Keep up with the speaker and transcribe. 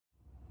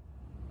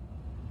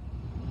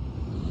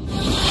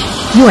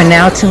You are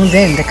now tuned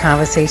in to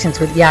Conversations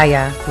with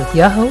Yaya with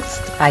your host,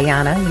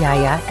 Ayana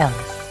Yaya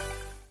Ellis.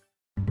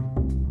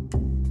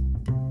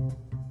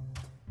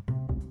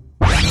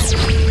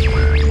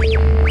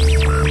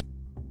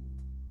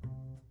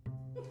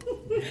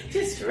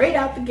 Just straight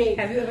out the gate.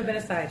 Have you ever been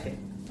a side chick?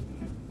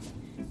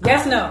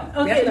 Yes, no.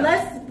 Okay,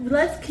 yes, no.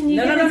 let's. Can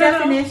you give a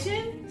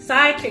definition?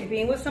 Side chick,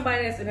 being with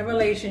somebody that's in a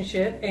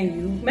relationship and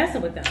you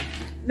messing with them.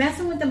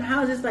 Messing with them?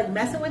 How is this like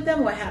messing with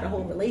them, or had a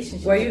whole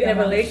relationship? Were you in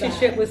a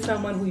relationship with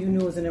someone who you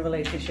knew was in a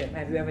relationship?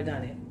 Have you ever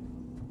done it?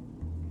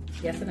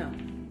 Yes or no?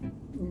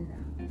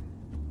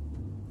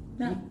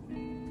 No.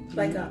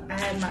 Like I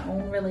had my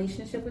own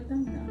relationship with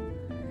them. No.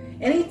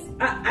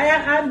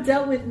 I've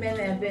dealt with men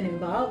that have been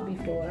involved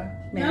before.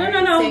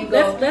 No.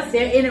 Single,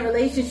 they're in a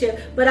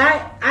relationship, but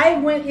I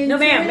went into. No,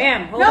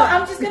 ma'am. Hold on.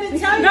 I'm just gonna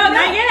tell you. No,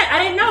 not yet.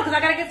 I didn't know because I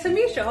gotta get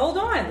Tamisha. Hold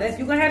on.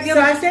 You're gonna have your.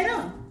 So I say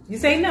no. You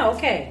say no.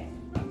 Okay.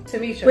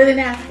 Tamisha. With an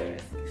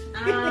asterisk.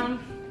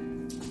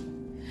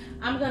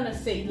 I'm gonna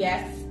say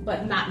yes,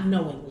 but not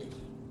knowingly.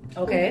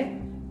 Okay.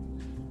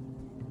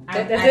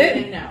 I That's it?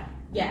 didn't know.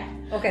 Yeah.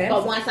 Okay.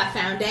 But once I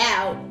found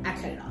out, I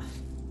cut it off.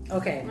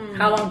 Okay.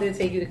 How long did it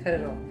take you to cut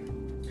it off?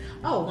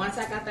 Oh, once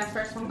I got that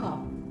first phone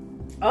call.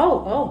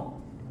 Oh,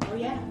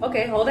 yeah.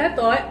 Okay, hold that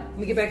thought. Let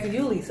me get back to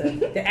you, Lisa.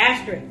 The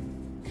asterisk.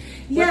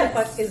 Yes.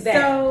 What the fuck is that?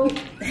 So,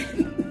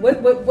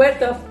 what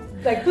the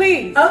like?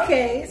 Please.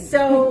 Okay,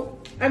 so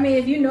I mean,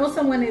 if you know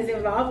someone is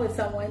involved with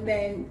someone,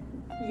 then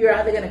you're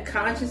either going to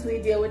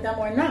consciously deal with them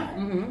or not.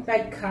 Mm-hmm.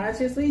 I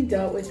consciously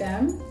dealt with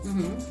them,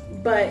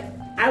 but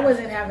I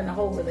wasn't having a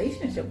whole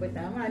relationship with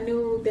them. I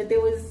knew that there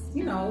was,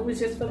 it was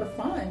just for the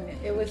fun.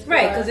 It was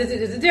right, because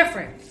there's a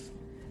difference.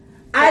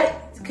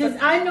 Because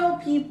I know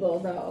people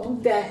though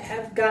that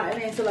have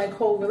gotten into like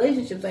whole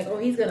relationships, like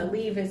he's gonna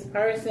leave his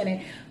person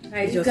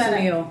and he's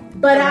gonna.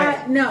 But right.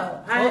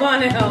 Hold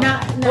on now.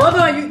 Hold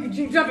on,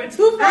 you jumping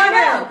too far. I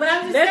know, but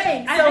I'm just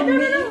saying.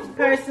 So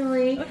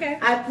personally,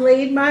 I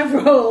played my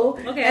role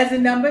as a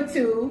number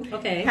 2.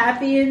 Okay,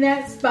 happy in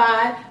that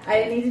spot.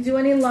 I didn't need to do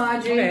any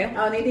laundry. Okay. I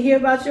don't need to hear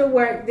about your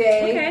work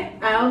day. Okay.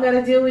 I don't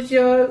gotta deal with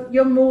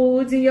your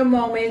moods and your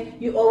moment.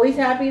 You always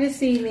happy to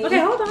see me. Okay,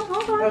 hold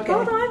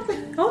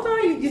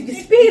on. You're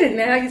speeding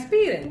now. You're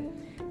speeding.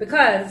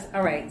 Because,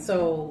 all right,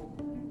 so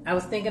I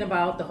was thinking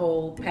about the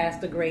whole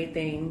Pastor Gray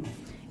thing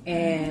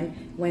and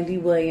Wendy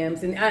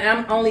Williams. And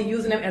I'm only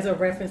using them as a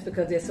reference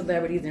because they're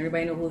celebrities and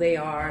everybody know who they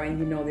are and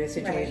you know their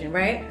situation,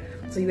 right?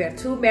 So you have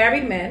 2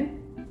 married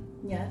men.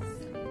 Yes.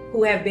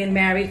 Who have been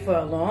married for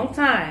a long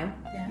time.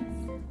 Yes.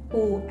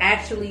 Who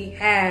actually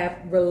have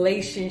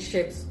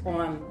relationships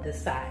on the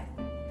side.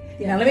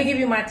 Yes. Now, let me give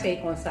you my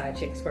take on side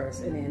chicks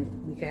first, and then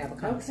we can have a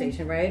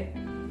conversation, right?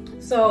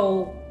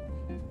 So,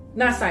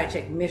 not side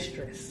chick,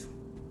 mistress.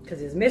 Because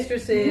there's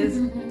mistresses,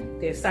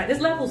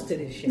 there's levels to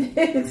this shit.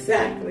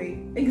 Exactly.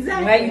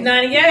 Right? You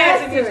nodding your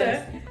head,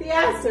 Tamisha. The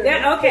answer.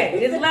 Yeah, okay,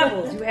 there's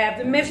levels. You have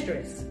the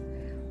mistress.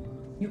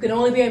 You can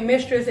only be a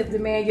mistress if the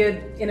man you're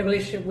in a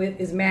relationship with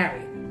is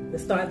married.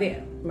 Let's start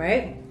there,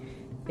 right?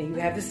 Then you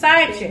have the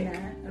side chick.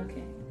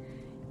 Okay.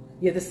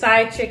 You're the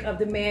side chick of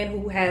the man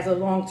who has a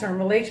long-term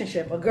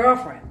relationship, a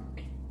girlfriend.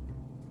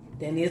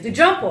 Then there's the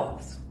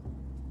jump-offs.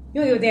 You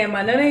don't give a damn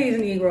about none of these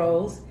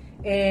Negroes,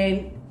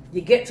 and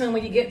you get to them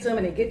when you get to them,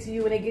 and they get to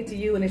you when they get to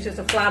you, and it's just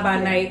a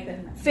fly-by-night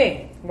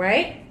thing,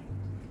 right?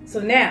 So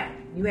now,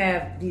 you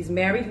have these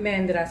married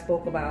men that I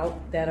spoke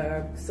about that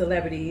are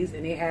celebrities,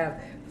 and they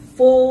have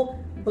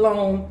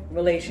full-blown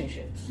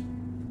relationships.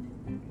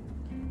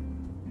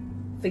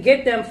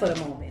 Forget them for the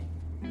moment.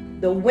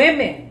 The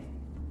women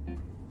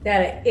that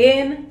are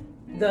in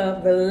the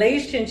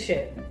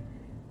relationship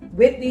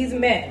with these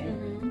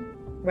men,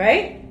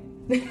 right?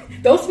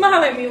 Don't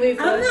smile at me,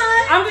 Lisa. I'm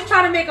not. I'm just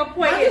trying to make a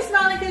point. I'm just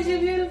smiling because you're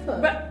beautiful.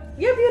 But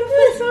you're beautiful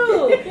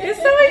too.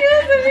 It's so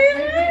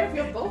beautiful.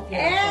 You're both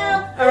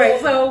beautiful. All right,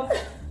 so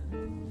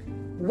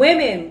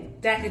women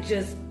that could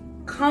just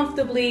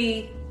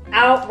comfortably,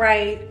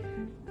 outright,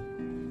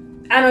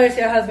 I know it's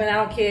your husband, I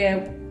don't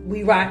care,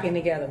 we rocking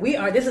together.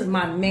 This is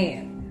my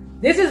man.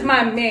 This is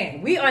my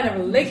man. We are in a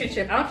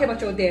relationship. I don't care about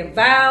your damn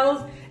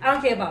vows. I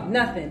don't care about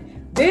nothing.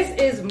 This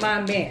is my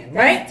man,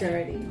 right? That's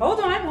dirty. Hold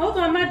on.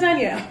 I'm not done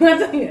yet.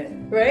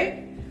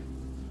 Right?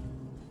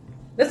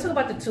 Let's talk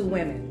about the 2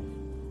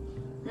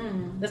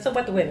 women. Let's talk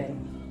about the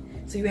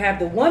women. So you have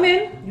the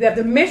woman, you have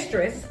the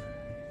mistress.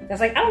 That's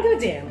like, I don't give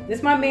a damn. This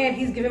is my man.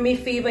 He's giving me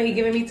fever. He's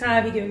giving me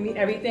time. He's giving me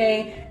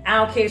everything. I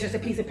don't care. It's just a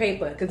piece of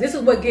paper. Because this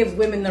is what gives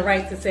women the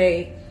right to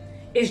say,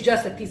 it's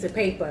just a piece of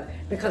paper,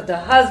 because the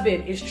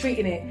husband is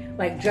treating it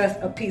like just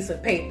a piece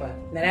of paper.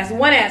 Now that's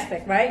one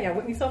aspect, right? Y'all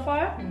with me so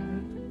far?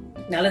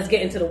 Now let's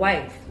get into the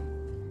wife.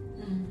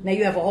 Now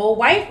you have a whole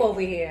wife over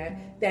here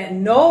that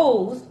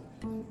knows,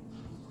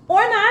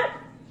 or not,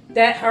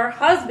 that her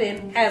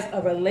husband has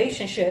a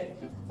relationship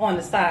on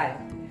the side.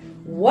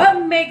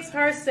 What makes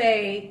her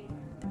say,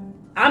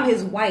 I'm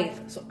his wife,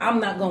 so I'm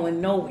not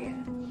going nowhere?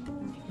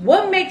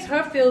 What makes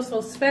her feel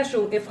so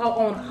special if her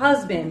own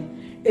husband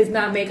is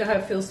not making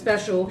her feel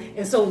special?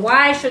 And so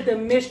why should the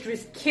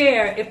mistress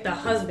care if the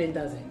husband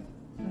doesn't?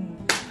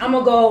 I'm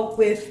gonna go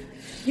with.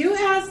 You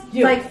asked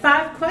You. like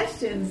 5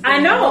 questions.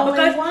 I know all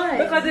in one.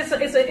 because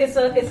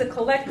it's a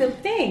collective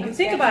thing. You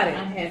think about it.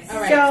 All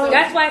right. So-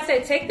 That's why I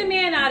said take the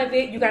man out of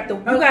it. You got the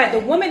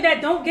woman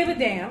that don't give a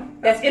damn,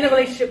 that's in a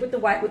relationship with the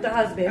wife, with the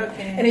husband,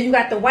 Okay. and then you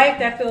got the wife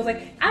that feels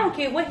like I don't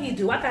care what he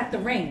do, I got the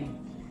ring.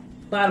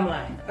 Bottom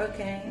line.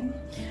 Okay.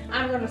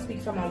 I'm going to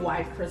speak from a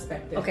wife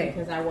perspective. Okay.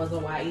 Because I was a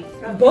wife.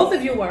 Both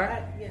of you were.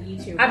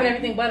 You too. I've been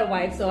everything but a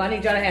wife, so I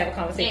need y'all to have a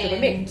conversation with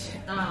me.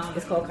 And,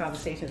 It's called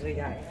Conversations with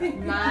Yaya.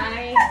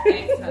 my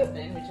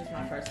ex-husband, which is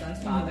my first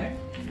son's father,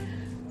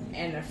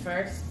 and the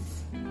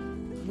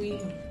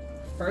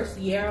first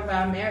year of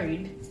our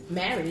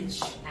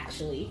marriage,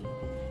 actually,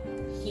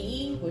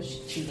 he was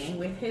cheating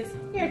with his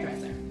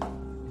hairdresser.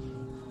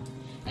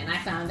 And I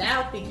found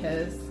out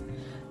because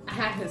I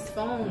had his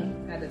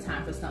phone at the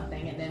time for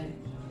something, and then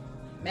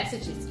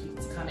messages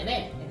keeps coming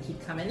in and keep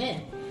coming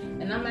in.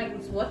 And I'm like,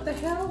 what the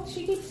hell?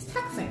 She keeps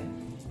texting.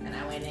 And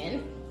I went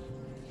in,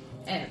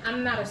 and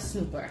I'm not a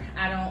snooper.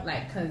 I don't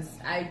because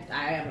I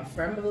am a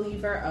firm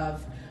believer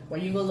of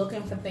when you go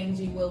looking for things,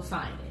 you will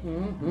find it.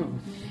 Mm-hmm.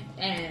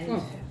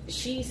 And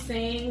she's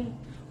saying,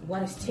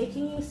 what is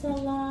taking you so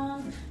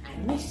long? I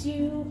miss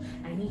you.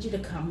 I need you to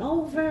come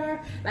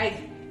over.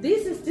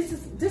 This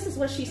is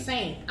what she's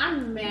saying.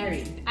 I'm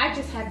married. I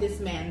just had this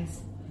man's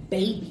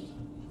baby.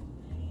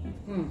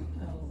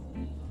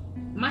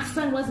 My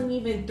son wasn't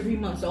even 3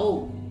 months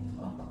old.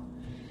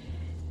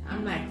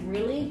 I'm like,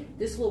 really?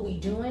 This is what we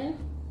doing?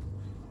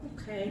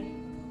 Okay.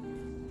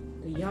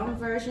 The young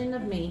version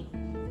of me.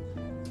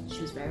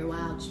 She was very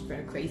wild. She was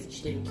very crazy.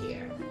 She didn't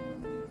care.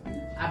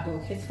 I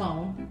broke his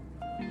phone.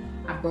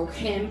 I broke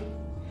him.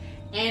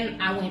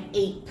 And I went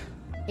ape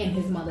in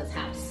his mother's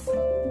house.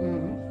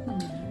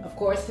 Of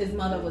course, his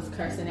mother was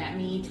cursing at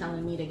me,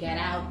 telling me to get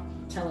out,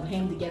 telling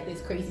him to get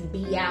this crazy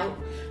bee out.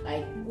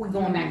 We're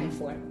going back and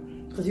forth.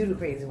 Because you're the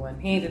crazy one.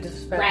 He ain't the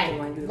disrespectful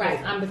one. You're the crazy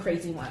one. I'm the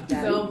crazy one.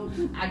 So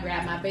I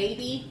grabbed my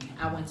baby.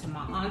 I went to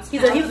my aunt's He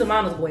house. was a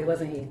mama's boy,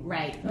 wasn't he?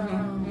 Right.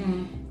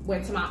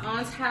 Went to my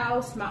aunt's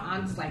house. My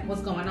aunt's like,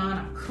 what's going on?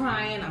 I'm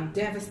crying. I'm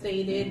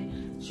devastated.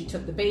 She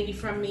took the baby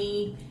from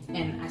me.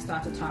 And I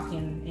started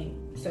talking.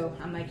 And so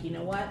I'm like, you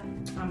know what?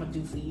 I'm going to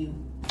do for you.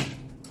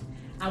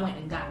 I went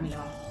and got me a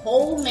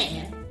whole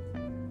man.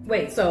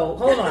 Wait, so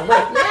hold on.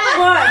 Wait.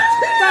 What?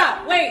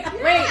 Stop. Wait.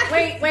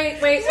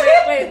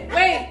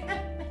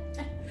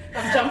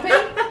 I'm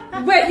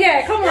jumping. Wait,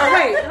 yeah, come on,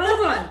 wait,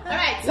 hold on. All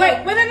right. So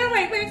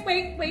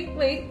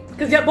Wait.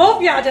 Because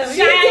both y'all just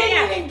She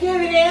didn't even give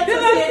an answer to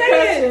That's what I'm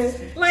your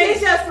saying. question.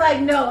 She's just like,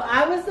 no,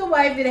 I was the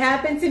wife. It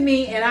happened to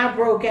me, and I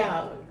broke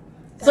out.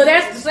 So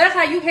that's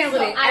how you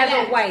handled it I as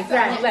left. a wife.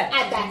 Right. You left.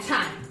 at that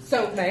time.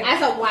 So Right.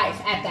 as a wife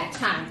at that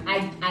time,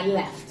 I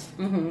left.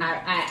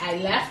 I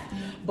left,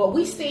 but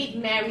we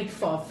stayed married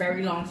for a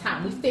very long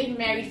time. We stayed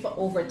married for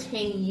over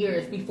 10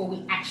 years before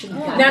we actually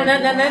got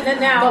married.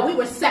 Now. But we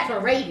were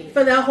separated.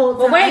 For the whole time.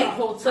 But wait, the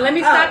whole so let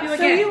me stop you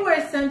again. So you were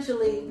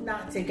essentially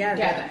not together.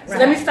 Together. So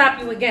let me stop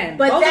you again.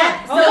 But hold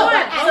that, on. so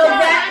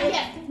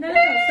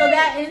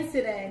that Yes.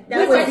 incident, We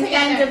that were was the together.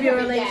 end of your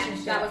Yeah,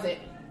 relationship. that was it.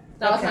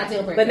 That was my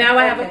deal breaker. But now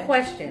I have Okay. a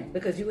question,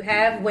 because you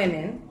have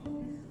women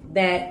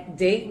that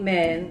date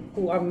men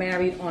who are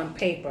married on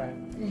paper.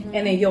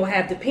 And then you'll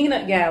have the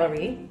peanut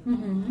gallery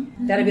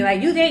that'll be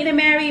like, you dating a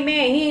married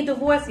man, he ain't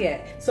divorced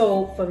yet.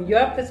 So from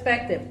your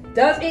perspective,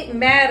 does it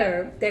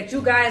matter that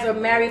you guys are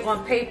married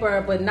on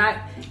paper but not,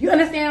 you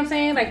understand what I'm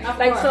saying? Of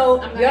Like course.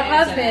 so I'm gonna your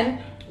answer husband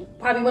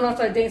probably went on to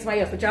start dating somebody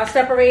else, but y'all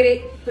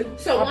separated.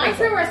 So on once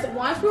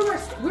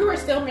paper. we were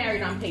still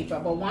married on paper,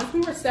 but once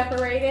we were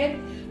separated,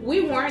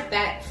 we weren't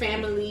that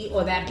family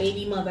or that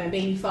baby mother and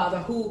baby father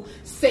who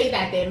say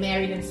that they're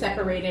married and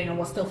separated and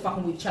we're still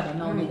fucking with each other.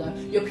 No,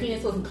 nigga, your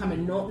penis wasn't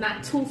coming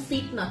not 2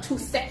 feet, not 2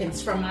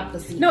 seconds from my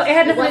pussy. No, it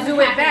had nothing to wasn't do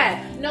with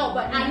happening. No,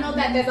 but I know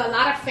that there's a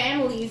lot of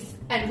families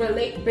and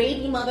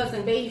baby mothers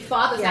and baby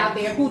fathers out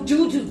there who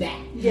do that.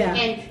 Yeah.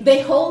 And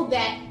they hold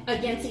that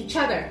against each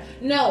other.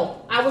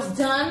 No, I was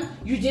done.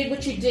 You did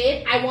what you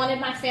did. I wanted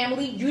my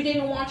family. You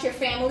didn't want your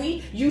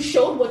family. You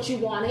showed what you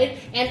wanted,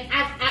 and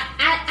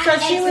I So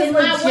she was exited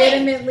my way.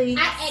 legitimately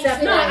I exited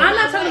separated. No, I'm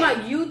not my talking way.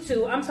 about you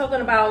two. I'm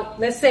talking about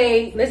let's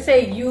say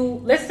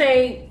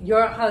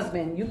your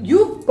husband.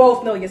 You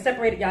both know you're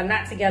separated. Y'all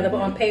not together,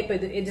 but on paper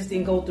it just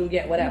didn't go through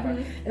yet. Whatever.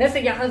 And let's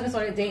say your husband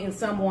started dating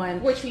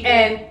someone, Which we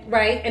and did.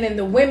 right, and then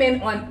the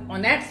women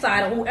on that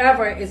side or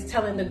whoever is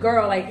telling the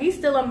girl like he's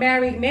still a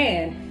married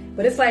man.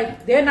 But it's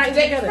like they're not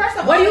They- together. first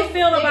of What all, do you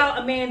feel they- about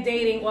a man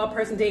dating or a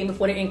person dating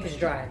before the ink is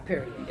dry?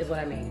 Period. Is what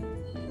I mean.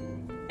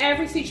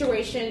 Every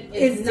situation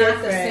It's is not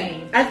different. the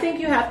same. I think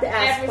you have to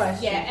ask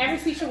questions. Yeah, every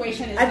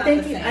situation is I not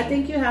think the you, same. I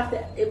think you have to.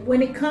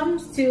 When it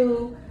comes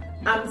to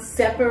I'm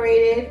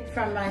separated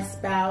from my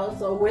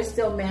spouse, or we're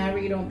still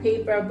married on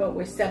paper but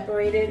we're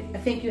separated, I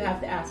think you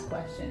have to ask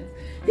questions.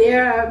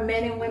 There are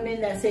men and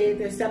women that say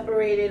they're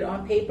separated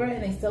on paper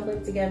and they still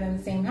live together in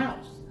the same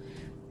house.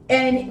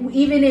 And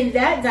even in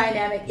that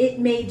dynamic, it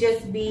may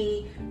just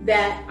be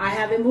that I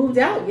haven't moved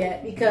out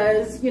yet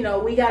because, we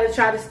got to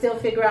try to still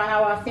figure out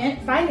how our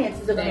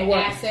finances are going to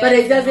work. But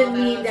it doesn't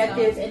mean that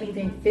there's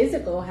anything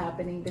physical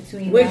happening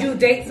between Would you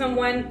date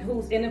someone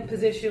who's in a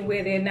position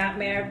where they're not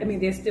married? I mean,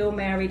 they're still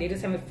married. They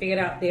just haven't figured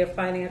out their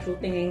financial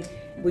thing.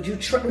 Would you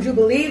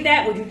believe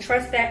that? Would you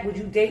trust that? Would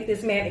you date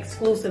this man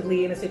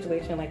exclusively in a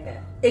situation like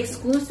that?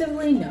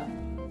 Exclusively, no.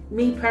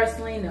 Me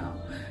personally, no.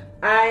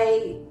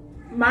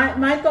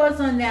 My thoughts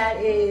on that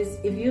is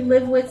if you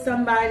live with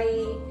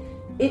somebody,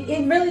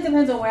 it really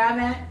depends on where I'm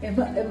at in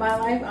my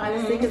life,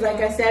 honestly, because like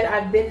I said,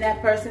 I've been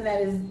that person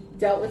that has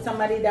dealt with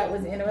somebody that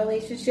was in a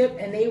relationship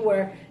and they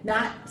were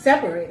not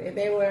separated.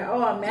 They were,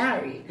 I'm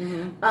married.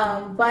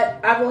 But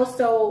I've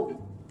also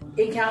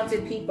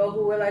encountered people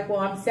who were like, well,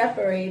 I'm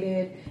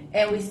separated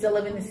and we still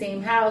live in the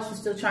same house. We're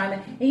still trying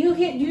to, and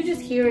you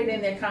just hear it in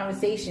their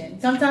conversation.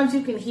 Sometimes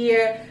you can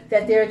hear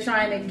that they're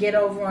trying to get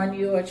over on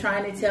you or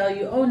trying to tell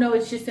you, oh no,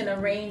 it's just an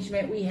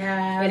arrangement we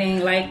have. It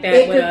ain't like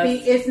that with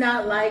us. It's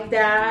not like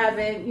that. I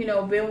haven't,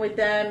 been with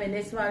them in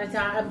this amount of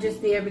time. I'm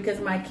just there because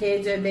my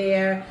kids are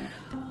there.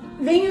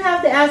 Then you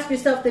have to ask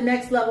yourself the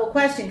next level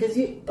question because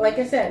like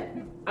I said,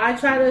 I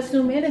try to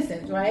assume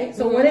innocence, right?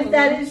 So what if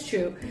that is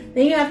true?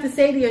 Then you have to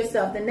say to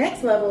yourself, the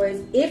next level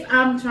is, if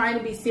I'm trying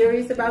to be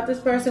serious about this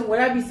person, would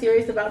I be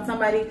serious about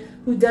somebody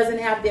who doesn't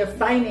have their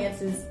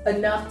finances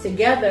enough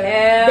together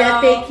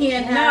that they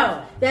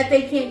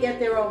can't get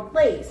their own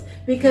place?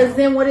 Because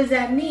then what does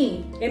that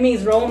mean? It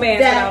means romance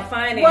without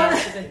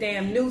finance is a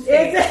damn nuisance.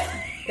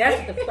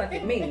 That's what the fuck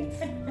it means.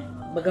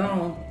 But go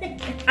on.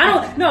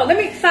 Let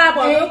me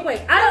sidebar real quick.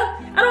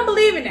 I don't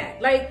believe in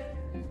that. Like,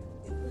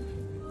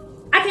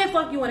 I can't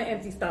fuck you on an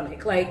empty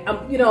stomach. Like,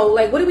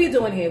 what are we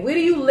doing here? Where do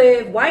you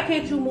live? Why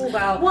can't you move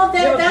out? Well,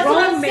 that's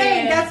what I'm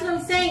saying. That's what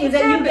I'm saying is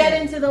that you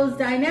get into those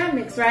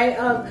dynamics, right?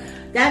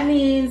 That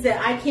means that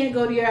I can't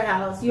go to your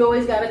house. You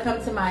always got to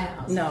come to my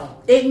house. No.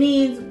 It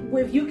means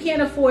if you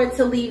can't afford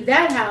to leave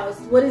that house,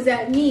 what does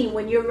that mean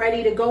when you're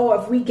ready to go?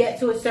 Or if we get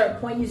to a certain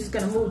point, you're just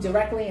going to move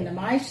directly into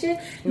my shit?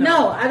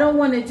 No, I don't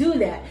want to do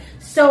that.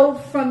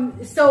 So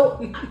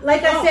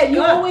like I said,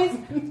 you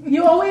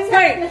always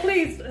hey,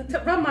 please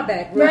rub my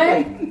back,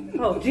 right?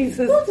 Oh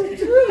Jesus! I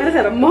just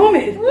had a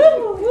moment.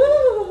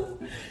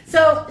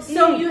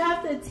 So you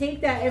have to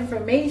take that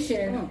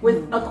information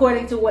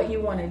according to what you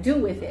want to do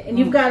with it. And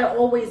you've got to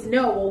always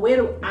know, well, where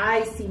do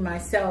I see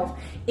myself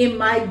in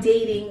my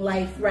dating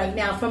life right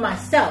now for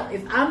myself?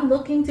 If I'm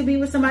looking to be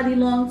with somebody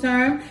long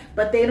term,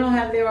 but they don't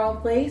have their own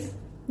place,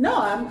 no,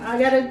 I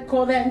got to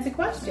call that into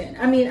question.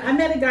 I mean, I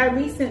met a guy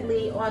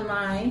recently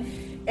online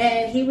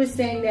and he was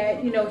saying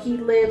that, he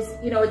lives,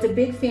 it's a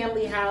big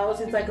family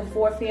house. It's like a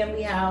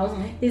 4-family house.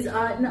 His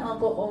aunt and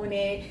uncle own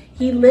it.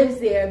 He lives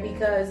there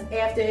because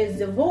after his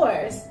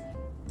divorce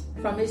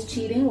from his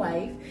cheating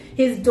wife,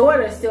 his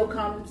daughter still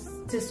comes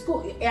to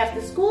school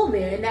after school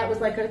there. And that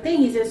was like her thing.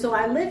 He said, so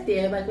I live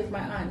there like with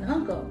my aunt and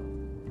uncle.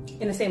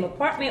 In the same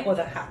apartment or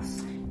the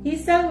house? He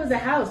said it was a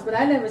house, but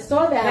I never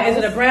saw that house.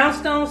 Is it a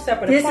brownstone,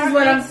 separate apartment? This is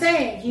what I'm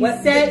saying.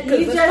 Let's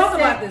talk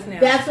about this now.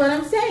 That's what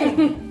I'm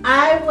saying.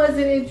 I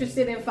wasn't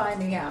interested in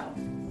finding out.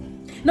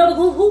 No,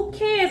 who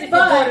cares if your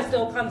daughter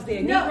still comes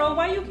there? Negro,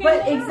 why you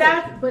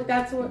can't? But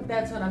that's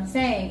what I'm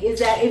saying is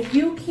that if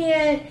you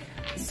can't.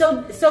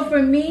 So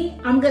for me,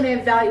 I'm going to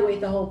evaluate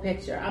the whole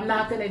picture. I'm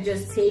not going to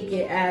just take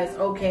it as,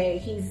 okay,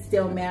 he's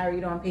still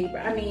married on paper.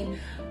 I mean,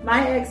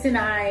 my ex and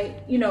I,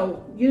 you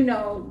know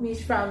me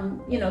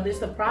from,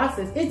 there's a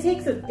process. It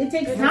takes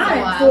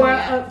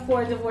time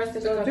for a divorce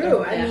to go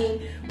through. I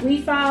mean,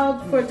 we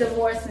filed for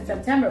divorce in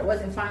September. It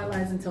wasn't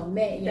finalized until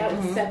May. That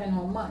was 7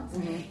 whole months.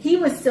 He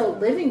was still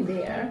living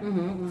there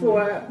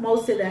for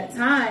most of that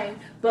time,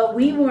 but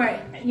we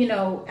weren't,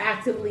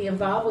 actively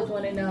involved with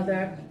one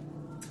another.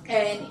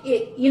 And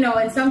it,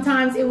 and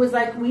sometimes it was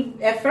like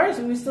at first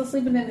we were still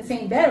sleeping in the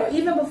same bed, or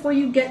even before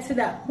you get to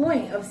that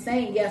point of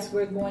saying, yes,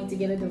 we're going to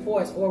get a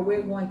divorce or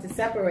we're going to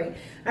separate.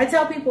 I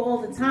tell people all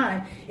the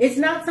time, it's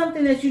not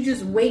something that you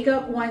just wake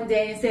up one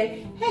day and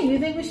say, hey, you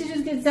think we should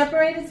just get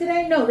separated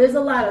today? No, there's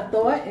a lot of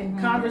thought and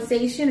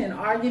conversation and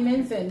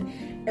arguments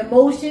and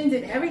emotions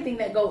and everything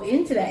that go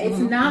into that. It's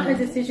not a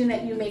decision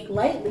that you make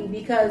lightly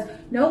because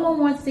no one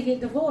wants to get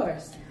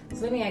divorced.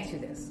 So let me ask you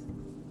this.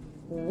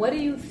 What do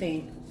you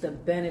think the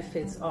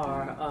benefits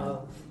are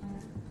of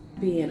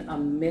being a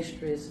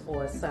mistress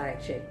or a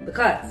side chick?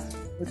 Because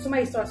when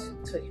somebody starts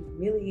to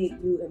humiliate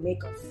you and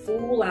make a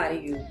fool out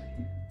of you,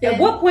 at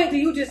what point do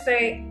you just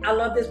say, I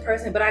love this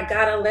person, but I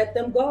gotta let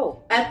them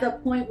go? At the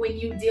point when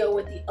you deal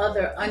with the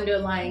other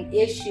underlying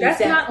issues. That's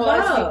not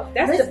love.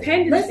 That's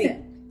dependency.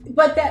 Listen,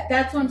 but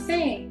that's what I'm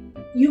saying.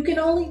 You can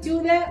only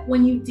do that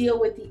when you deal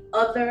with the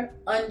other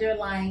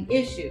underlying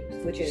issues.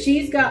 Which is?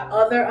 She's got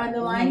other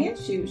underlying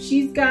issues.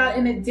 She's got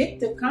an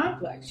addictive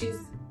complex. She's,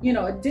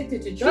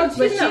 addicted to drugs.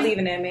 She's not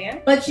leaving that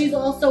man. But she's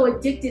also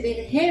addicted to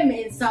him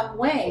in some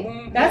way.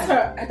 Mm-hmm. That's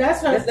her.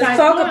 Let's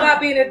talk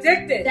about being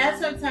addicted. That's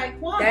her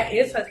Taekwon. That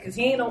is her, because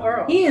he ain't no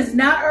Earl. He is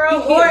not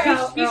Earl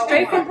He's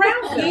straight from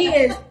Brownsville. He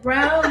is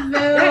Brownsville.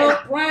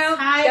 That is Brown.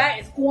 That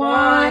is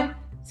Quan.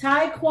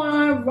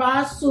 Taekwon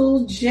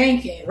Russell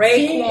Jenkins.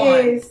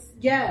 Raekwon.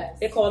 Yes.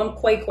 They call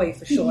him Quay Quay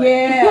for short.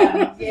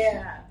 Yeah.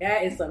 Yeah.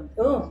 That is some.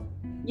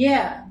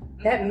 Yeah.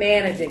 That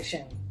man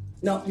addiction.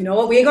 No, you know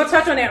what? We ain't gonna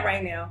touch on that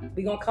right now.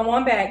 We gonna come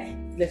on back.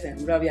 Listen,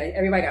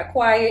 everybody got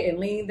quiet and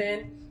leaned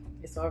in.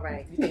 It's all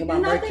right. You think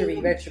about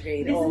Mercury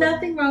retrograde. There's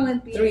nothing wrong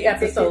with being 3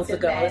 episodes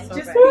ago. Men. It's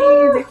just right.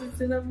 being addicted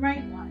to the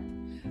right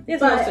one.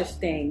 There's no such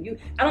thing.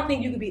 I don't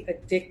think you can be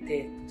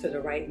addicted to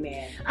the right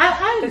man.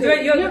 I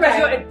agree. Because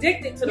you're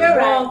addicted to the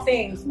wrong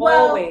things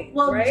always.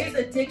 Well, right? just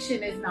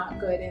addiction is not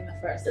good in the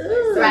first place.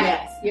 Ooh. So Right.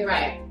 yes, you're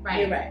Right.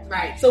 You're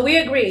right. So we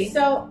agree.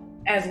 So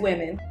As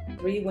women,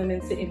 3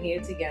 women sitting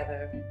here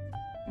together,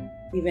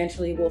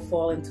 eventually we'll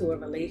fall into a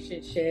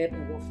relationship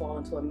and we'll fall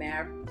into a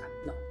marriage.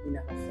 No, we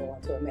never fall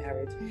into a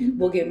marriage. Mm-hmm.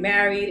 We'll get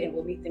married and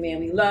we'll meet the man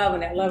we love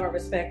and that love and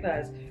respect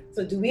us.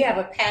 So do we have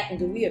a pact and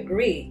do we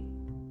agree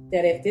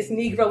that if this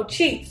Negro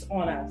cheats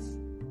on us,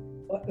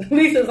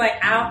 Lisa's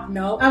like,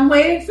 no. I'm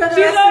waiting for the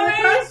rest of the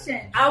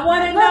question. I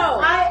want to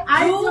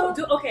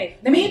know. Okay.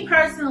 Me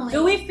personally.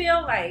 Do you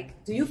feel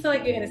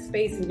like you're in a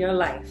space in your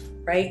life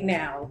right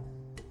now?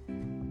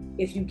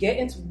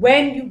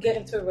 When you get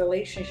into a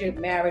relationship,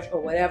 marriage, or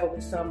whatever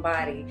with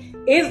somebody,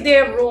 is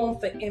there room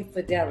for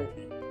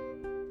infidelity?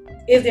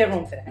 Is there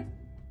room for that?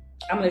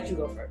 I'm gonna let you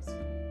go first,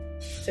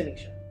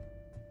 Tanisha.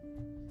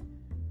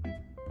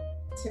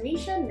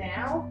 Tanisha,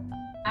 now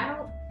I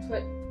don't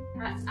put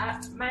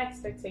my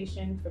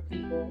expectation for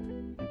people.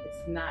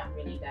 It's not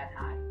really that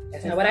high.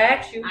 That's not what I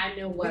asked you. I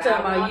know what I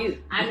want. about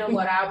you. I know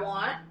what I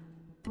want.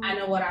 I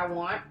know what I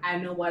want. I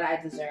know what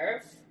I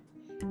deserve.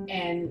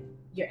 And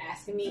you're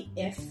asking me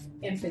if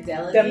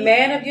infidelity. The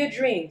man of your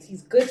dreams.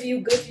 He's good to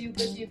you,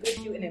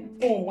 and then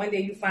boom, one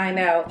day you find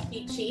out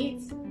he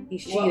cheats.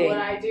 He's cheating. What would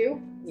I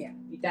do? Yeah.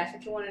 That's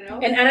what you want to know?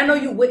 And I know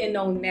you wouldn't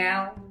know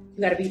now.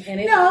 You got to be in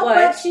it. No,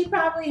 but she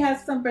probably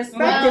has some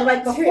perspective.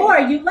 Like before,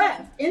 you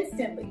left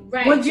instantly.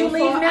 Right. Would you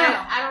leave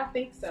now? I don't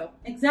think so.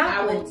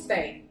 Exactly. I would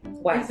stay.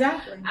 Why?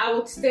 Exactly. I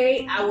would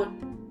stay.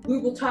 We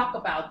will talk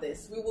about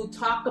this. We will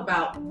talk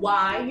about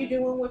why you're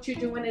doing what you're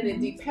doing, and it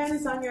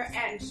depends on your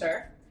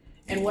answer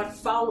and what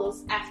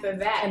follows after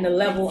that. And the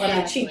level of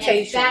the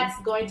cheatation. That's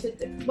going to,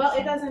 it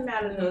doesn't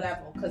matter the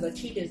level, because a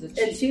cheat is a cheat.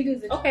 A cheat is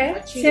a cheat.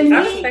 Okay. To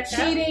me,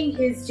 cheating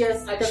is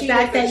just the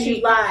fact that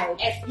you lied.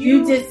 If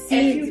you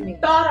deceived me.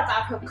 Thought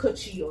about her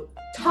coochie or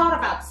thought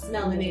about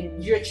smelling it,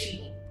 you're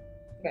cheating.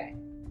 Right.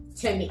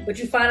 To me. But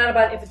you find out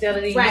about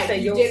infidelity, right. you say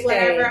you you'll did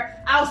stay. Whatever.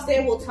 I'll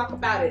stay, we'll talk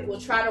about it. We'll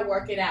try to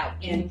work it out.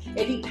 And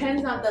it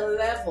depends on the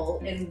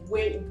level and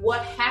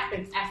what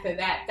happens after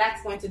that.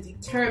 That's going to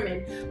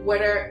determine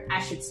whether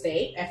I should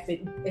stay,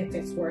 if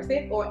it's worth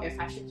it, or if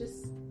I should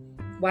just...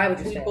 Why would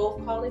you stay? We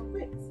both call it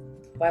quits.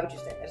 Why would you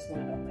stay? I just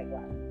want to know,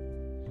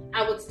 why?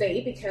 I would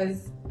stay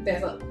because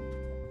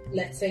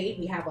let's say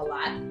we have a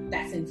lot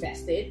that's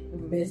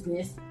invested,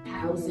 business,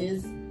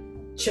 houses,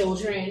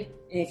 children.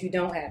 And if you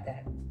don't have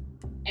that?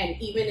 And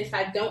even if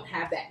I don't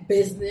have that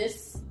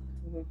business,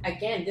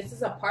 again, this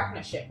is a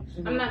partnership.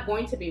 I'm not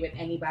going to be with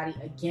anybody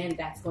again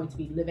that's going to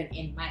be living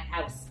in my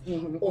house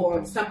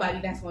or somebody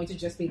that's going to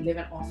just be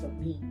living off of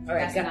me. All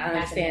right, that's I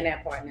understand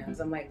that part now.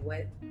 So I'm like,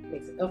 what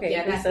makes it? Okay,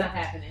 yeah, that's Lisa. not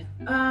happening.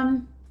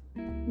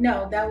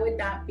 No, that would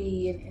not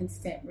be an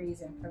instant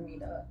reason for me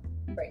to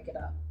break it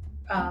up.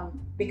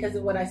 Because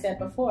of what I said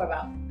before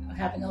about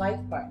having a life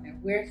partner.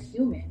 We're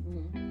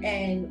human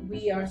and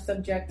we are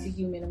subject to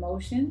human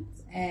emotions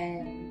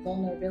and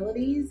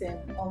vulnerabilities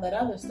and all that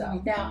other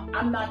stuff. Now,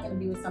 I'm not going to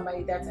be with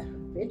somebody that's a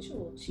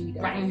habitual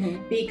cheater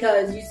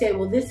because you say,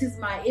 well, this is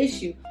my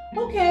issue.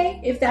 Okay,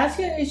 if that's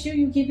your issue,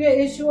 you keep your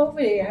issue over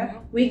there.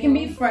 We can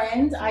be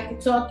friends. I can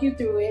talk you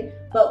through it,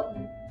 but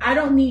I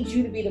don't need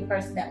you to be the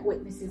person that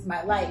witnesses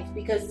my life,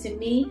 because to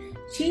me,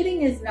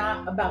 cheating is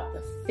not about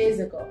the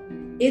physical.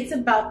 It's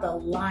about the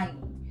lying.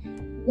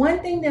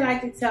 One thing that I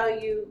could tell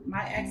you,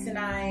 my ex and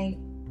I,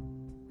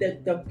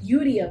 the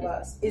beauty of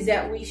us is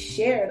that we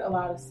shared a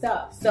lot of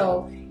stuff.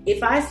 So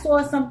if I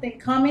saw something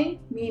coming,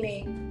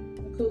 meaning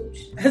the cooch,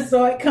 I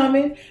saw it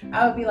coming,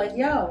 I would be like,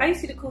 yo. How do you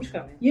see the cooch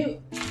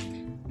coming?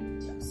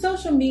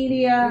 Social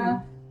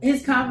media,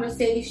 his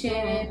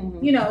conversation,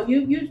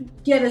 you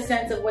get a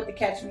sense of what the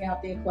Catch Me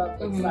Out There Club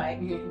looks like.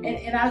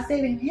 And I say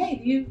to him,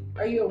 hey,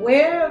 are you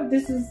aware of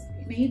this?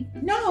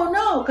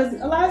 No, because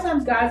a lot of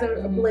times guys are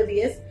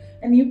oblivious,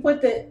 and you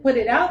put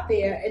it out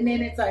there, and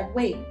then it's like,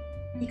 wait,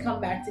 he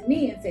come back to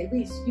me and say,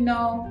 Lise,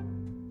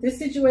 this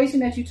situation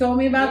that you told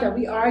me about, that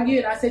we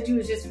argued, and I said you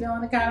was just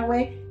feeling the kind of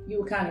way, you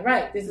were kind of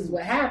right. This is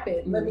what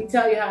happened. Let me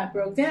tell you how it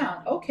broke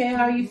down. Okay,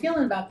 how are you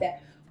feeling about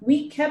that?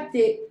 We kept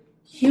it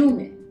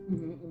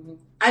human.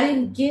 I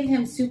didn't give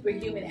him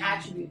superhuman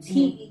attributes.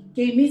 He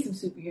gave me some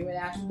superhuman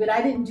attributes, but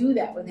I didn't do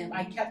that with him.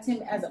 I kept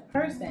him as a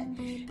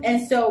person.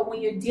 And so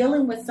when you're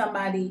dealing with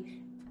somebody,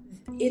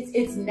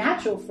 it's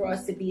natural for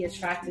us to be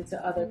attracted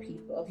to other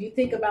people. If you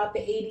think about the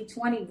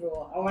 80-20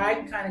 rule, or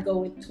I kind of go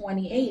with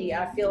 20-80,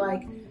 I feel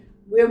like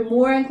we're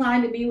more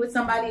inclined to be with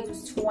somebody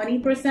who's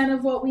 20%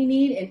 of what we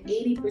need, and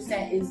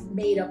 80% is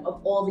made up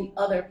of all the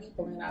other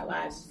people in our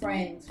lives,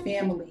 friends,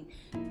 family,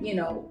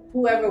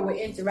 whoever we're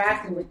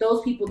interacting with.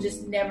 Those people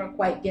just never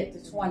quite get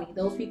to 20.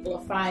 Those people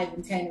are 5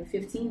 and 10 and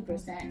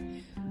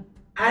 15%.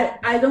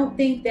 I don't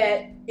think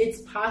that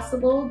it's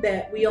possible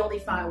that we only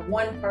find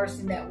one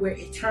person that we're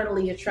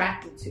eternally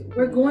attracted to.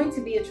 We're going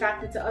to be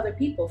attracted to other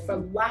people for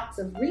lots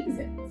of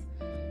reasons.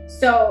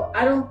 So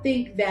I don't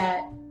think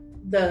that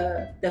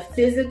the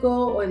physical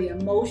or the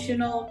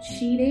emotional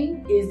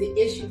cheating is the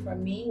issue for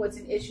me. What's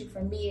an issue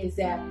for me is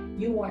that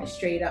you weren't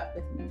straight up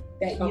with me,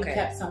 that you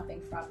kept something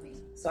from me.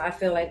 So I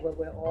feel like what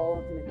we're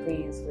all in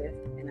agreement with,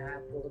 and I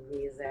will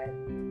agree, is that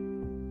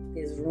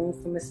there's room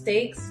for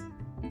mistakes,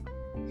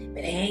 but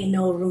there ain't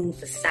no room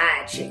for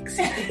side chicks.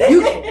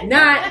 You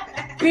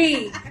cannot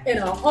be in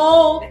a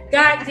whole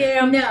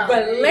goddamn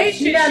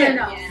relationship.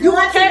 No. You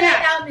want to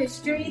get out in the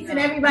streets and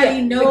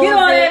everybody knows get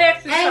all that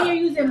extra and stuff. You're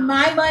using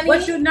my money.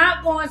 What you're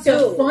not going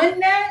to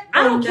fund that?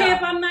 I don't care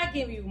if I'm not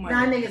giving you money.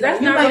 Nah, niggas,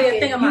 that's not really a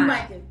thing of mine. You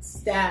might get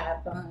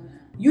stabbed behind that.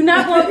 You're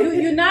not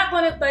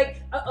gonna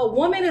like a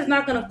woman is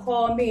not gonna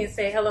call me and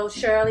say, "Hello,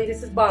 Shirley,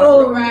 this is Barbara."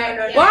 Oh,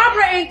 right.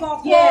 Barbara ain't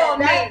gonna call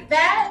me.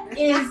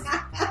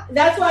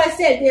 That's why I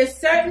said there's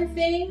certain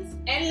things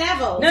and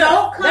levels.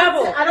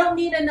 I don't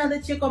need another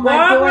chick on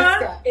my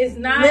doorstep. Is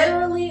not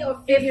literally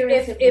or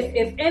figuratively.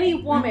 If any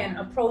woman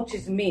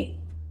approaches me,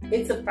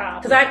 it's a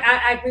problem. Because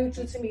I agree with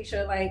you,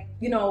 Tamisha. Like,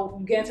 you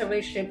get into a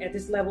relationship at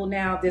this level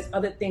now. There's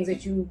other things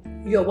that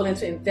you're willing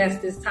to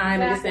invest this time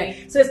and this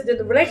and so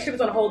the relationship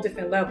is on a whole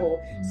different level.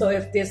 So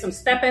if there's some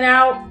stepping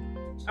out,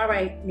 all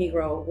right,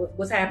 Negro,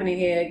 what's happening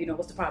here?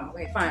 What's the problem?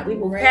 Okay, fine. We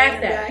move past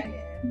that.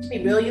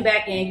 We reel you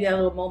back in. You had a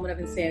little moment of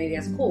insanity.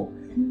 That's cool.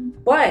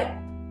 But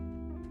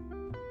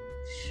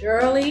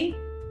Shirley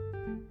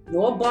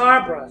nor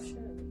Barbara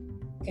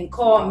can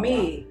call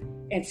me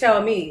and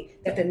tell me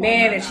that the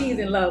man that she's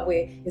in love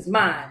with is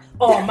mine,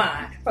 all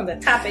mine, from the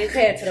top of his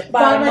head to the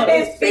bottom of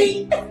his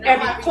feet.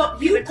 Every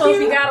piece of clothes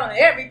he got on,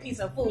 every piece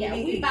of food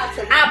he eats.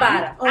 I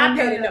buy them. I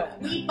pay the note.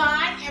 We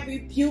buy and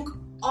rebuke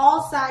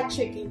all side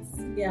chickens.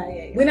 Yeah.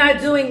 We're not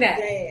doing that.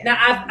 Yeah. Now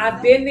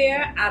I've been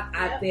there.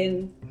 I've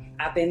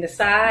been the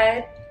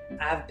side.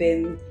 I've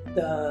been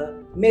the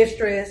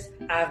mistress.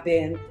 I've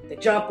been the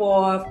jump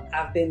off.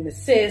 I've been the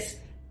sis.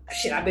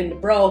 Shit, I've been the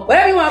bro.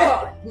 Whatever you want to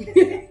call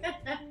it.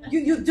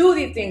 You do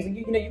these things.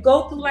 You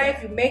go through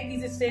life. You make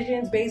these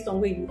decisions based on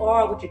where you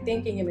are, what you're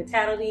thinking, your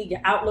mentality,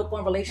 your outlook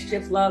on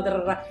relationships, love.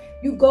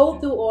 You go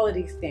through all of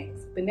these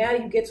things. But now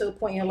you get to a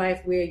point in your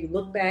life where you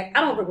look back.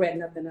 I don't regret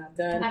nothing I've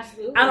done.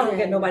 Absolutely. I don't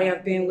regret nobody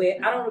I've been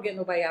with. I don't regret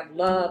nobody I've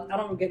loved. I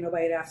don't regret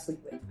nobody that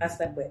I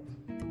slept with.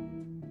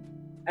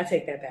 I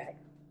take that back.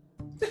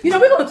 We're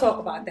going to talk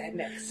about that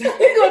next. We're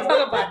going to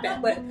talk about that.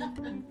 But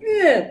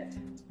yeah.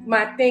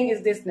 My thing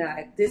is this now.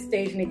 At this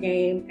stage in the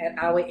game, at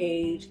our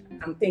age,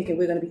 I'm thinking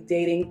we're going to be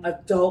dating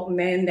adult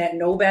men that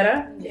know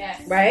better.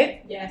 Yes.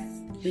 Right? Yes.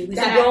 We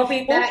some grown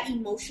people. That are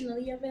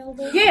emotionally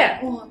available.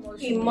 Yeah.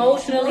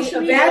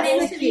 Emotionally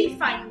That's the key.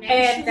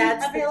 Financially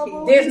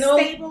available.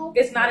 Stable.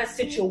 It's not a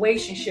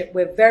situationship.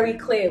 We're very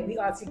clear. We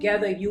are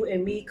together, you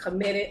and me,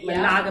 committed,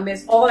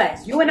 monogamous, all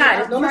that. You and I.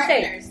 There's no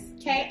mistake.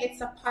 Okay? It's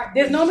a partnership.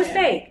 There's no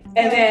mistake.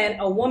 And then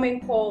a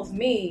woman calls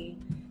me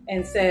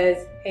and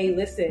says, "Hey,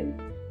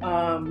 listen,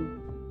 I've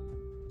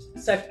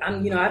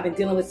been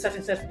dealing with such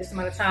and such for this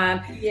amount of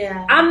time."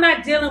 Yeah. I'm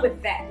not dealing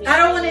with that. I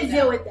don't want to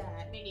deal with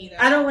that. Me neither.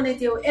 I don't want to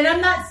deal with, and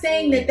I'm not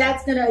saying that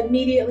that's going to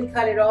immediately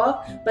cut it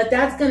off, but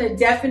that's going to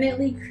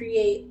definitely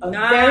create a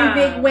very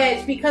big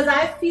wedge, because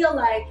I feel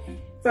like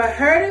for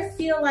her to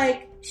feel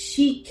like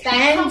she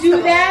can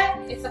do that,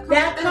 it's a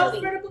that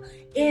comfortable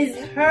is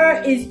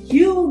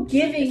you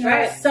giving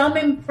her some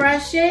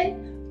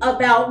impression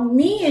about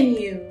me and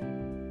you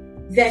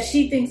that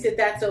she thinks that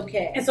that's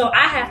okay. And so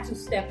I have to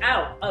step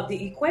out of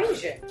the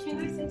equation. Can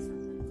I say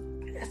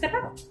something? I step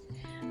out.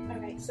 All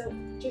right. So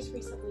just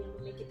recently, I'm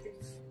gonna make it brief.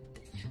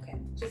 Okay.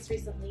 Just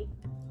recently,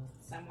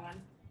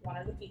 one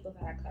of the people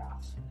that I cut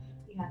off,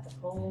 we had the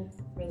whole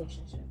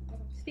relationship.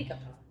 Speak up.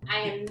 I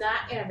am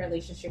not in a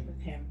relationship with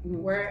him.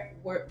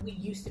 Mm-hmm. We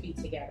used to be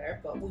together,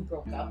 but we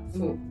broke up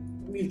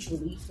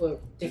mutually for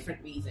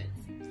different reasons.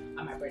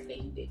 On my birthday,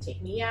 he did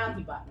take me out.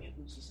 He bought me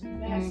a Gucci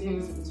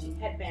sunglasses, Gucci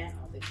headband,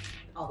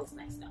 all this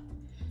nice stuff.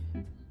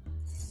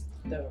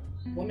 The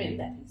woman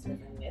that he's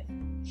living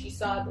with, she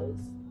saw those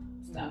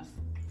stuff.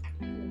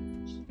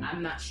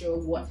 I'm not sure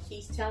what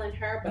he's telling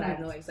her, but I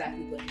know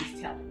exactly what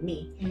he's telling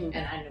me, and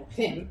I know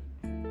him.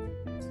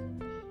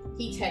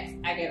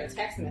 I get a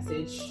text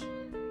message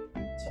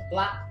to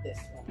block this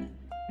woman.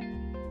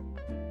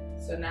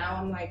 So now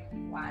I'm like,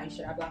 why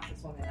should I block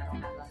this woman? I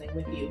don't have nothing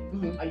with you.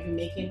 Mm-hmm. Are you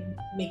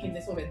making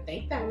this woman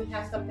think that we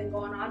have something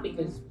going on?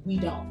 Because we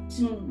don't.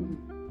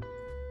 Mm-hmm.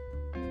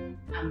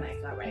 I'm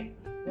like, all right,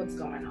 what's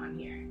going on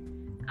here?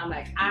 I'm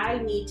like, I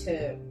need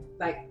to,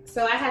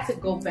 so I had to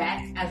go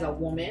back as a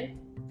woman.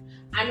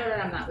 I know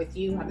that I'm not with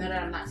you. I know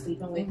that I'm not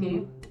sleeping with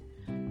you.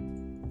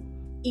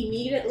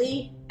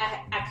 Immediately,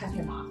 I cut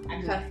him off.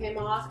 I cut him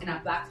off and I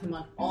blocked him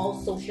on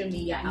all social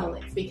media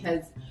outlets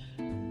because,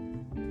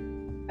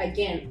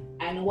 again,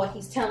 I know what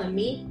he's telling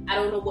me. I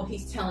don't know what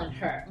he's telling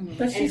her.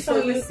 But she saw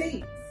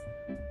receipts.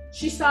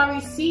 She saw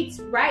receipts,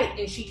 right?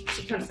 And she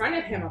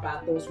confronted him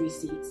about those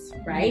receipts,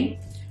 right?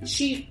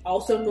 She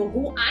also knew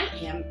who I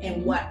am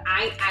and what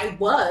I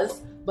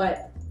was,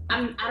 but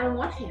I don't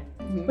want him.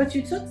 But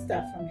you took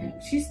stuff from him.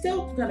 She's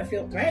still gonna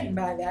feel threatened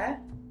by that.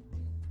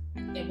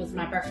 It was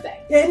my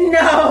birthday.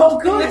 No,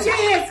 Gucci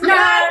is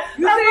not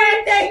a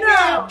birthday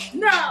gift.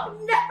 No.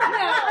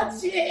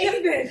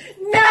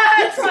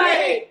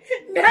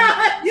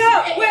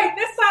 Wait,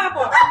 this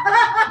sidebar.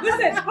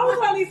 Listen, hold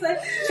on, Lisa.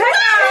 Check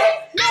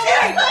out.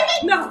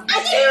 No.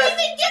 She was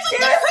in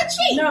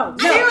Gucci. No.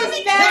 She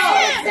was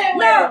mad.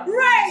 No,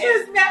 right. She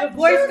was mad. The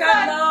voice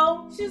got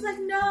low. She was like,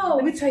 no.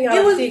 Let me tell y'all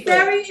it a was secret.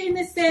 very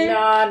innocent.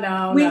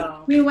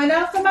 No. We went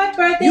out for my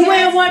birthday. You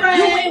ain't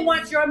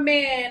want your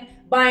man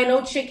buying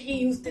no chick he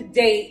used to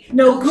date.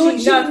 No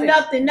Gucci,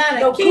 nothing. Not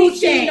no a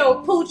keychain. Gucci,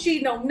 no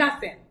Poochie, no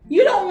nothing.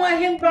 You don't want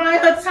him buying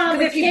her Tommy.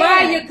 Because if you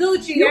buy your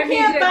Gucci, you that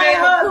means can't you buy gave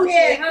her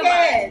Gucci.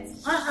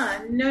 kids.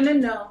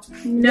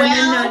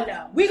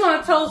 No. We're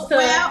gonna toast to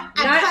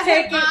not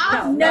taking.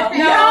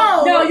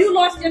 No. You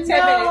lost your 10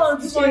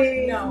 minutes.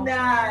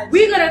 Nah.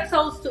 We're gonna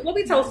toast to. What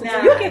we toasting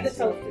to? You give the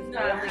toast this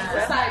time,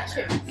 Lisa. Side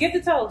chicks. Give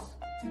the toast.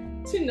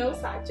 To no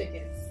side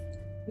chickens.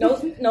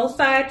 No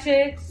side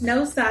chicks.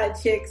 No side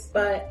chicks,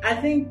 but I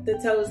think the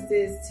toast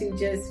is to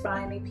just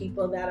finding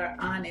people that are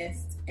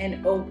honest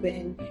and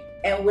open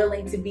and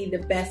willing to be the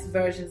best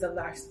versions of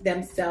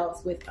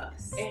themselves with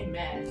us.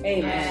 Amen.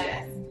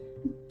 Amen.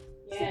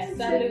 Yes.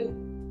 Salute.